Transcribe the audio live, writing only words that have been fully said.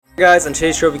Guys, on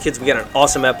today's Trophy Kids, we got an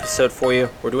awesome episode for you.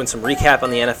 We're doing some recap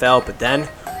on the NFL, but then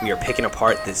we are picking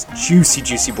apart this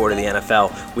juicy board of the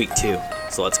NFL Week 2.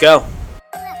 So let's go.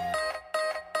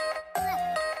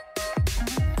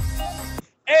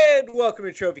 And welcome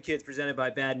to Trophy Kids, presented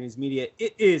by Bad News Media.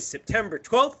 It is September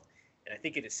 12th, and I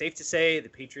think it is safe to say the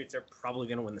Patriots are probably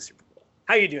going to win the Super Bowl.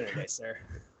 How are you doing today, sir?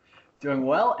 Doing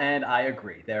well, and I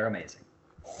agree. They're amazing.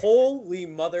 Holy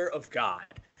mother of God.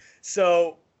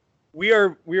 So we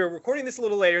are recording this a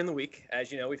little later in the week.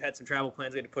 As you know, we've had some travel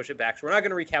plans. We had to push it back, so we're not going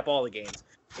to recap all the games.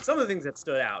 But some of the things that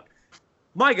stood out,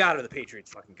 my God, are the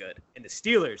Patriots fucking good. And the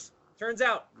Steelers, turns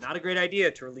out, not a great idea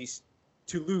to lose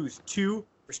two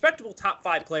respectable top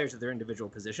 5 players at their individual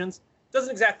positions.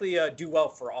 Doesn't exactly do well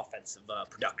for offensive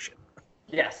production.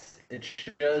 Yes, it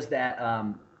shows that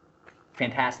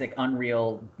fantastic,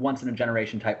 unreal,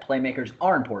 once-in-a-generation type playmakers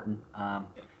are important. And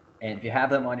if you have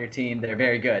them on your team, they're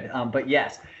very good. But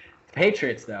yes, the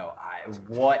Patriots, though,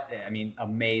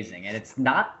 amazing. And it's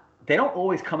not – they don't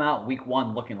always come out week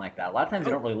 1 looking like that. A lot of times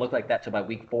they don't really look like that till by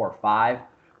week 4 or 5.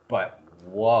 But,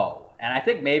 whoa. And I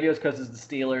think maybe it was because it's the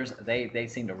Steelers. They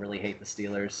seem to really hate the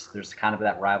Steelers. There's kind of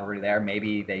that rivalry there.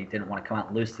 Maybe they didn't want to come out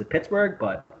and lose to Pittsburgh,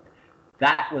 but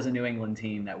that was a New England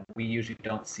team that we usually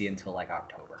don't see until like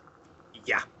October.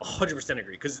 Yeah, 100%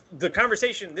 agree. Because the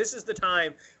conversation, this is the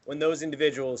time when those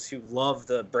individuals who love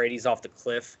the Brady's off the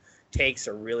cliff takes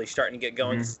are really starting to get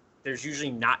going. Mm-hmm. There's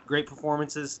usually not great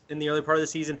performances in the early part of the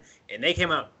season, and they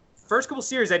came out. First couple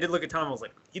series, I did look at Tom. I was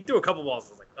like, he threw a couple balls. I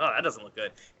was like, oh, that doesn't look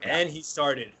good. And he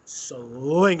started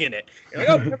slinging it. You're like,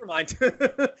 oh, never mind.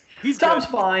 Tom's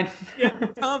fine. Yeah,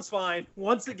 Tom's fine.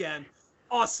 Once again,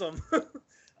 awesome.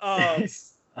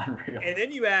 Unreal. And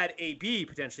then you add AB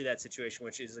potentially that situation,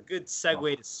 which is a good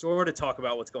segue to sort of talk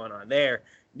about what's going on there.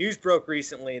 News broke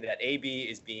recently that AB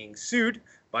is being sued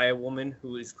by a woman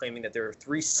who is claiming that there are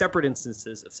 3 separate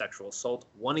instances of sexual assault,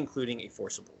 one including a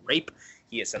forcible rape.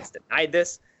 He has since denied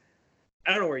this.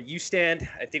 I don't know where you stand.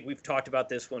 I think we've talked about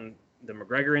this when the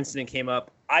McGregor incident came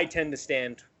up. I tend to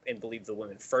stand and believe the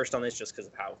women first on this just because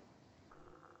of how,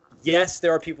 yes,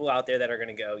 there are people out there that are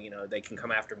going to go, they can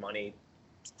come after money.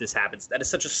 This happens. That is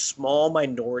such a small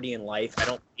minority in life. I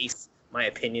don't base my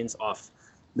opinions off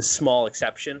the small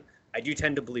exception. I do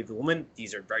tend to believe the woman.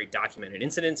 These are very documented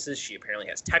incidences. She apparently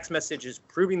has text messages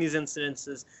proving these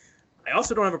incidences. I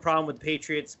also don't have a problem with the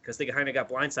Patriots because they kind of got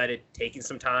blindsided, taking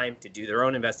some time to do their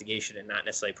own investigation and not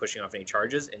necessarily pushing off any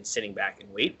charges and sitting back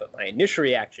and wait. But my initial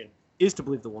reaction is to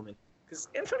believe the woman because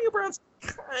Antonio Brown's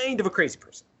kind of a crazy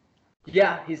person.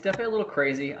 Yeah, he's definitely a little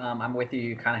crazy. I'm with you.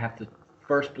 You kind of have to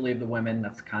first believe the women.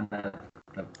 That's kind of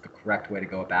the correct way to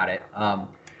go about it.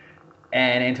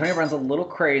 And Antonio Brown's a little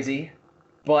crazy,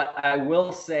 but I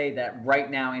will say that right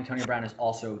now Antonio Brown is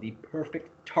also the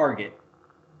perfect target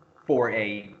for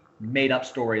a made-up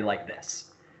story like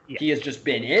this. Yeah. He has just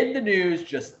been in the news,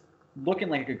 just looking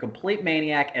like a complete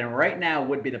maniac, and right now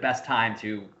would be the best time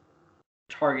to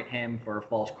target him for a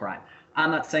false crime. I'm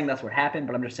not saying that's what happened,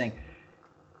 but I'm just saying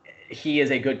he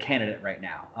is a good candidate right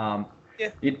now. Yeah.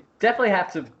 You definitely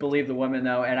have to believe the women,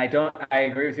 though, and I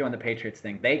agree with you on the Patriots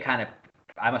thing.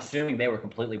 I'm assuming they were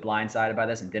completely blindsided by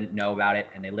this and didn't know about it,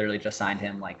 and they literally just signed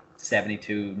him like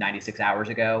 72, 96 hours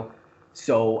ago.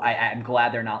 So I'm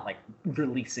glad they're not like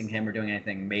releasing him or doing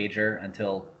anything major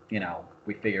until,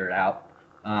 we figure it out.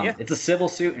 It's a civil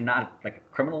suit and not like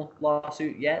a criminal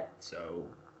lawsuit yet. So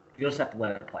you'll just have to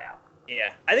let it play out.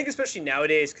 Yeah, I think especially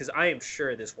nowadays, because I am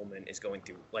sure this woman is going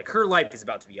through, like, her life is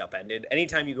about to be upended.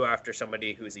 Anytime you go after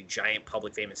somebody who is a giant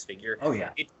public famous figure,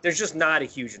 there's just not a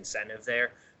huge incentive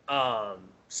there.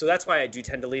 So that's why I do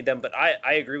tend to lead them. But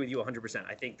I agree with you 100%.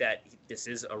 I think that this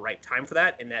is a right time for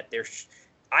that, and that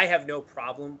I have no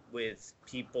problem with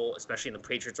people, especially in the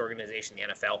Patriots organization,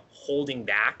 the NFL, holding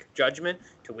back judgment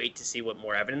to wait to see what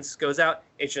more evidence goes out.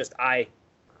 It's just I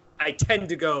tend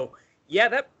to go,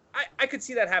 I could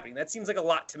see that happening. That seems like a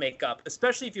lot to make up,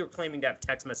 especially if you're claiming to have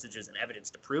text messages and evidence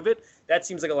to prove it. That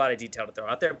seems like a lot of detail to throw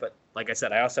out there. But like I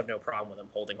said, I also have no problem with them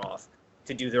holding off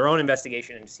to do their own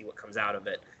investigation and to see what comes out of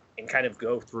it and kind of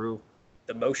go through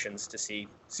the motions to see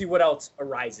what else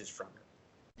arises from it.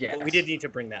 Yeah, we did need to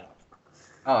bring that up.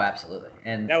 Oh, absolutely.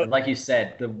 And like you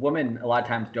said, the women a lot of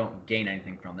times don't gain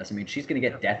anything from this. I mean, she's going to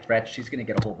get death threats. She's going to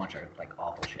get a whole bunch of like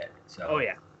awful shit. So. Oh,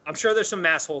 yeah. I'm sure there's some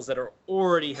massholes that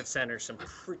already have sent her some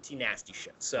pretty nasty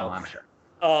shit. So, I'm sure.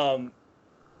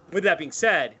 With that being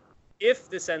said, if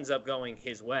this ends up going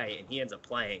his way and he ends up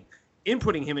playing,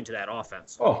 inputting him into that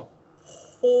offense.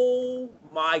 Oh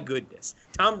my goodness.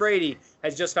 Tom Brady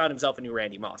has just found himself a new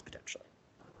Randy Moss potentially.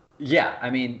 Yeah,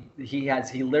 I mean, he's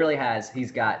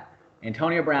got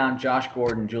Antonio Brown, Josh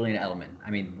Gordon, Julian Edelman.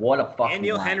 I mean, what a fucking And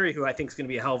Neil line. Henry, who I think is going to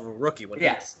be a hell of a rookie when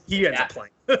Yes. he ends up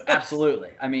playing. Absolutely.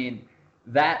 I mean,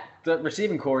 the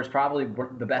receiving core is probably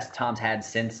the best Tom's had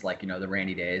since, like, the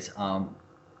Randy days.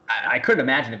 I couldn't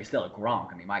imagine if he's still at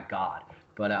Gronk. I mean, my God.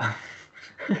 But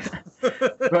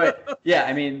but yeah,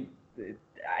 I mean,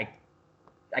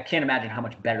 I can't imagine how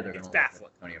much better they're going to look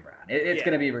with Antonio Brown. It's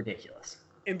going to be ridiculous.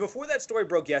 And before that story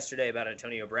broke yesterday about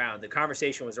Antonio Brown, the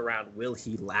conversation was around, will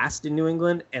he last in New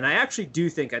England? And I actually do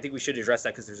think we should address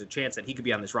that, because there's a chance that he could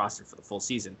be on this roster for the full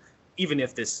season, even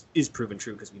if this is proven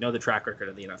true, because we know the track record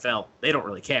of the NFL. They don't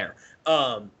really care.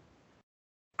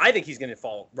 I think he's going to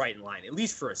fall right in line, at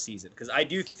least for a season, because I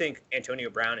do think Antonio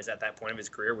Brown is at that point of his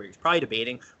career where he's probably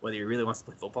debating whether he really wants to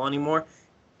play football anymore.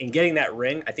 And getting that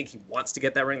ring, I think he wants to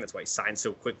get that ring. That's why he signed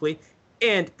so quickly.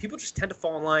 And people just tend to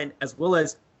fall in line, as well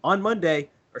as on Monday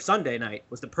or Sunday night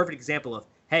was the perfect example of,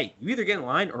 hey, you either get in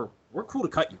line or we're cool to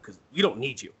cut you because we don't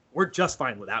need you. We're just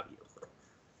fine without you.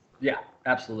 Yeah,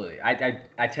 absolutely.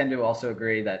 I tend to also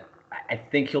agree that I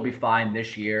think he'll be fine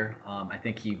this year. I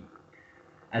think he,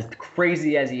 as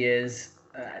crazy as he is,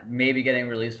 maybe getting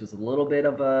released was a little bit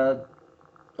of a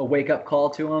wake-up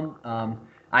call to him.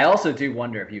 I also do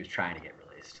wonder if he was trying to get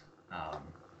released. I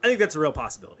think that's a real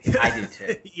possibility. I do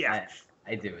too. Yeah.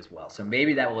 I do as well. So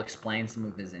maybe that will explain some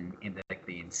of his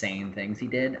the insane things he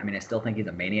did. I mean, I still think he's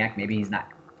a maniac. Maybe he's not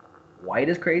quite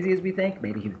as crazy as we think.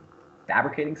 Maybe he's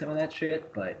fabricating some of that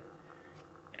shit. But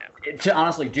to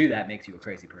honestly do that makes you a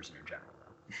crazy person in general.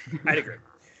 I'd agree.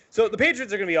 So the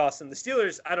Patriots are going to be awesome. The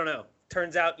Steelers, I don't know.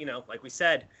 Turns out, like we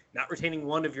said, not retaining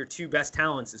one of your two best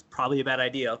talents is probably a bad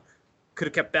idea. Could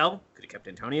have kept Bell. Could have kept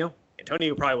Antonio.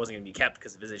 Antonio probably wasn't going to be kept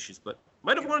because of his issues, but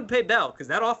might have wanted to pay Bell because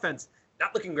that offense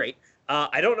not looking great.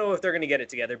 I don't know if they're going to get it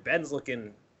together. Ben's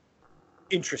looking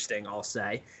interesting, I'll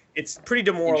say. It's pretty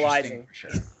demoralizing. For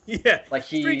sure. Yeah. Like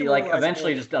he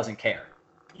eventually just doesn't care.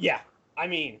 Yeah. I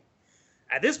mean,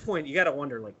 at this point, you got to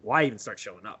wonder, why even start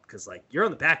showing up? Because, you're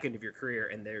on the back end of your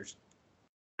career, and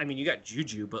you got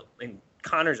Juju, and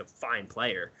Connor's a fine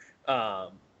player.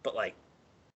 But,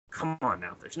 come on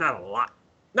now. There's not a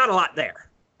lot there.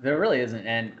 There really isn't.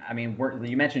 And, I mean,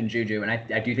 you mentioned Juju, and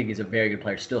I do think he's a very good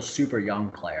player, still super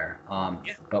young player.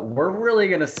 But we're really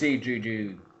going to see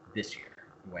Juju this year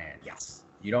when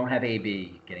you don't have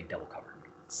AB getting double covered.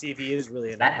 See if he is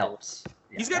really that helps.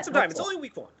 Yeah, he's got some time. It's only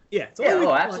week 1. Yeah, it's only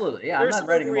week absolutely. Yeah, there's I'm some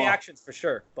not writing reactions for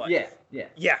sure. But yeah,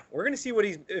 we're gonna see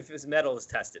if his mettle is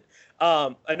tested.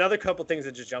 Another couple things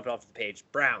that just jumped off the page.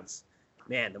 Browns,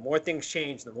 man, the more things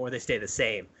change, the more they stay the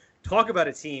same. Talk about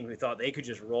a team who thought they could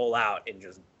just roll out and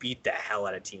just beat the hell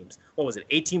out of teams. What was it?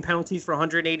 18 penalties for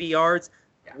 180 yards.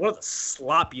 Yeah. One of the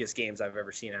sloppiest games I've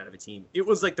ever seen out of a team. It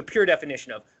was like the pure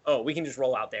definition of, we can just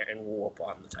roll out there and whoop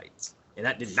on the Titans. And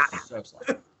that did not happen. So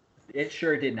sloppy. It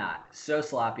sure did not. So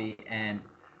sloppy. And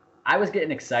I was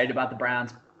getting excited about the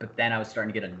Browns, but then I was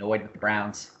starting to get annoyed with the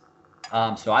Browns.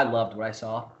 So I loved what I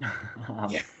saw.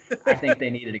 I think they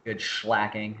needed a good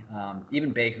shellacking.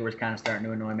 Even Baker was kind of starting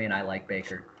to annoy me, and I like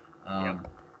Baker.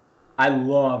 I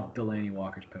love Delaney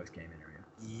Walker's post-game interview.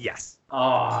 Yes. Oh,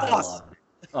 I love it.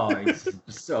 Oh, he's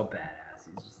just so badass.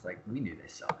 He's just like, we knew they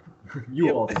sucked.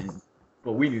 You all didn't,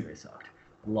 but we knew they sucked.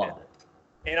 Loved it.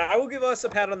 And I will give us a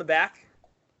pat on the back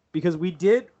because we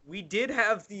did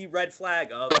have the red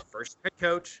flag of first head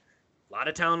coach, a lot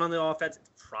of talent on the offense. It's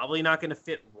probably not going to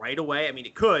fit right away. I mean,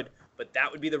 it could, but that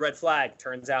would be the red flag.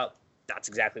 Turns out that's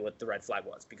exactly what the red flag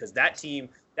was, because that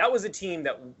was a team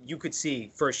that you could see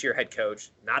first-year head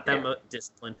coach, not that much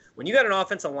discipline. When you got an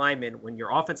offensive lineman, when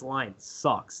your offensive line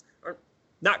sucks, or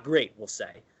not great, we'll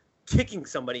say, kicking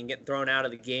somebody and getting thrown out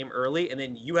of the game early, and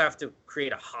then you have to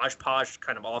create a hodgepodge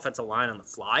kind of offensive line on the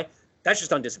fly, that's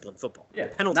just undisciplined football. Yeah,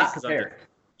 penalties not prepared.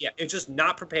 Yeah, it's just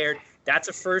not prepared. That's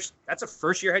a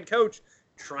first-year head coach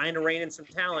trying to rein in some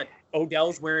talent.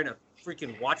 Odell's wearing a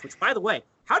freaking watch, which, by the way,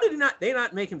 how did they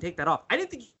not make him take that off? I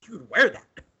didn't think he would wear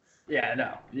that. Yeah,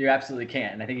 no, you absolutely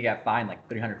can't. And I think he got fined like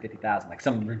 $350,000, like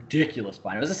some ridiculous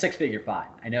fine. It was a 6-figure fine.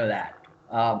 I know that.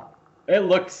 It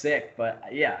looked sick, but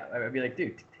yeah, I'd be like,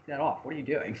 dude, take that off. What are you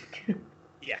doing?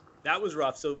 Yeah, that was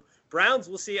rough. So Browns,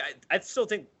 we'll see. I still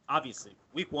think, obviously,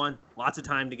 week 1, lots of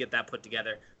time to get that put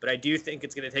together. But I do think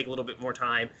it's going to take a little bit more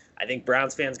time. I think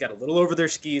Browns fans got a little over their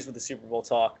skis with the Super Bowl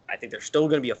talk. I think they're still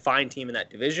going to be a fine team in that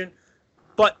division.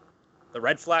 But the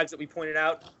red flags that we pointed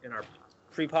out in our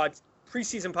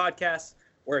preseason podcasts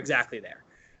were exactly there.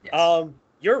 Yes.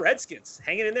 Your Redskins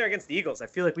hanging in there against the Eagles. I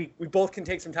feel like we both can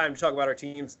take some time to talk about our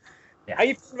teams. Yeah. How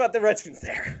you feel about the Redskins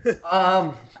there?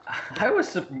 I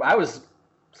was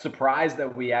surprised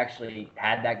that we actually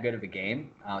had that good of a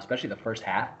game, especially the first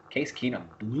half. Case Keenum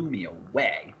blew me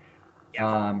away.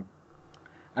 Yeah.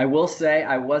 I will say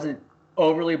I wasn't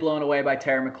overly blown away by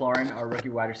Terry McLaurin, our rookie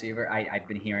wide receiver. I've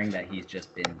been hearing that he's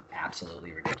just been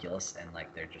absolutely ridiculous, and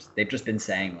like they've just been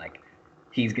saying like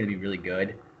he's going to be really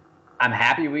good. I'm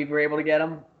happy we were able to get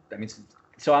him. I mean,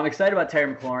 so I'm excited about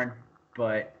Terry McLaurin,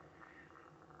 but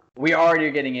we already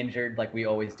are getting injured like we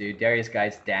always do. Darius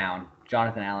Guy's down.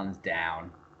 Jonathan Allen's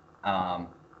down.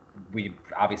 We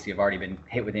obviously have already been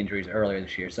hit with injuries earlier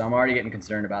this year, so I'm already getting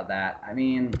concerned about that. I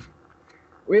mean,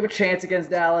 we have a chance against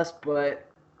Dallas, but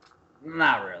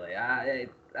not really.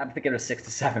 I'm thinking of a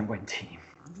 6-7 win team.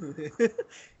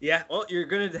 Yeah, well, you're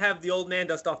going to have the old man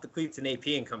dust off the cleats in AP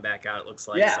and come back out, it looks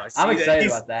like. Yeah, so I'm excited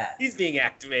about that. He's being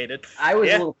activated. I was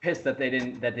a little pissed that they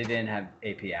didn't have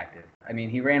AP active. I mean,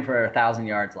 he ran for 1,000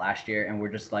 yards last year, and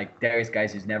we're just like Darius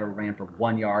Guys who's never ran for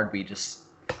 1 yard.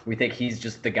 We think he's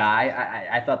just the guy.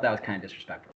 I thought that was kind of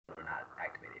disrespectful to not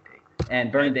activate AP.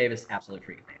 And Vernon Davis, absolute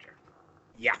freak of nature.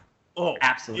 Yeah. Oh,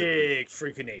 absolutely. Big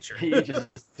freak of nature. He just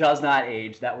does not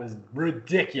age. That was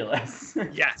ridiculous.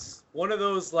 Yes. One of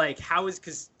those, like,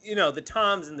 because, the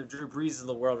Toms and the Drew Brees of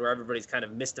the world where everybody's kind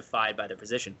of mystified by their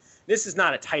position. This is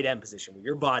not a tight end position where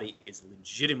your body is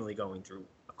legitimately going through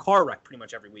a car wreck pretty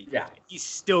much every week. Yeah. He's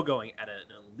still going at an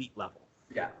elite level.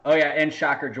 Yeah. Oh, yeah. And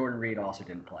shocker, Jordan Reed also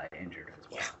didn't play, injured as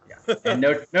well. Yeah. And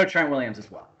no Trent Williams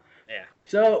as well. Yeah.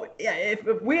 So, yeah,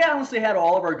 if we honestly had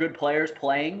all of our good players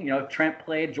playing, if Trent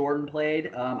played, Jordan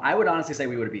played, I would honestly say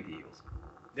we would have beat the Eagles.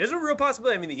 There's a real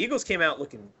possibility. I mean, the Eagles came out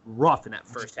looking rough in that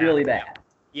first half. Really bad.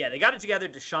 Yeah, they got it together.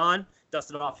 Deshaun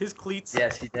dusted off his cleats.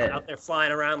 Yes, he did. Out there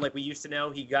flying around like we used to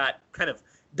know. He got kind of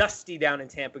dusty down in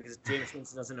Tampa because Jameis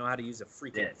Winston doesn't know how to use a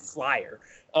freaking flyer.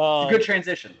 Good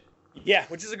transition. Yeah,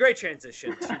 which is a great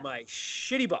transition to my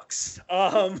shitty Bucks.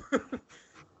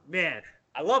 Man,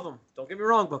 I love them. Don't get me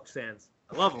wrong, Bucks fans.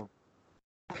 I love them.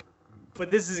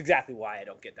 But this is exactly why I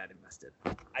don't get that invested.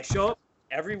 I show up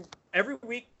every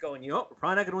week going, we're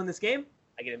probably not going to win this game.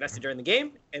 I get invested during the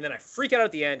game, and then I freak out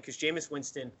at the end because Jameis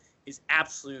Winston is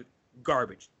absolute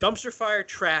garbage. Dumpster fire,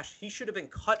 trash. He should have been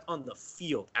cut on the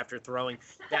field after throwing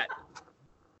that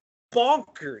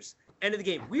bonkers end of the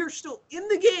game. We are still in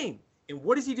the game. And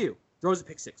what does he do? Throws a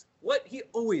pick six. What he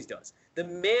always does. The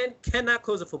man cannot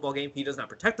close a football game. He does not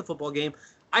protect the football game.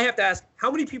 I have to ask,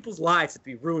 how many people's lives have to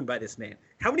be ruined by this man?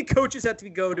 How many coaches have to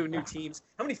go to new teams?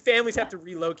 How many families have to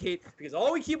relocate? Because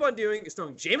all we keep on doing is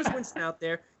throwing Jameis Winston out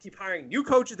there, keep hiring new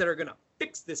coaches that are going to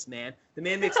fix this man. The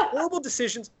man makes horrible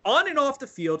decisions on and off the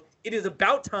field. It is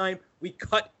about time we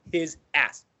cut his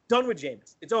ass. Done with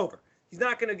Jameis. It's over. He's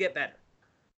not going to get better.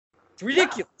 It's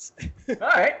ridiculous. All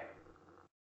right.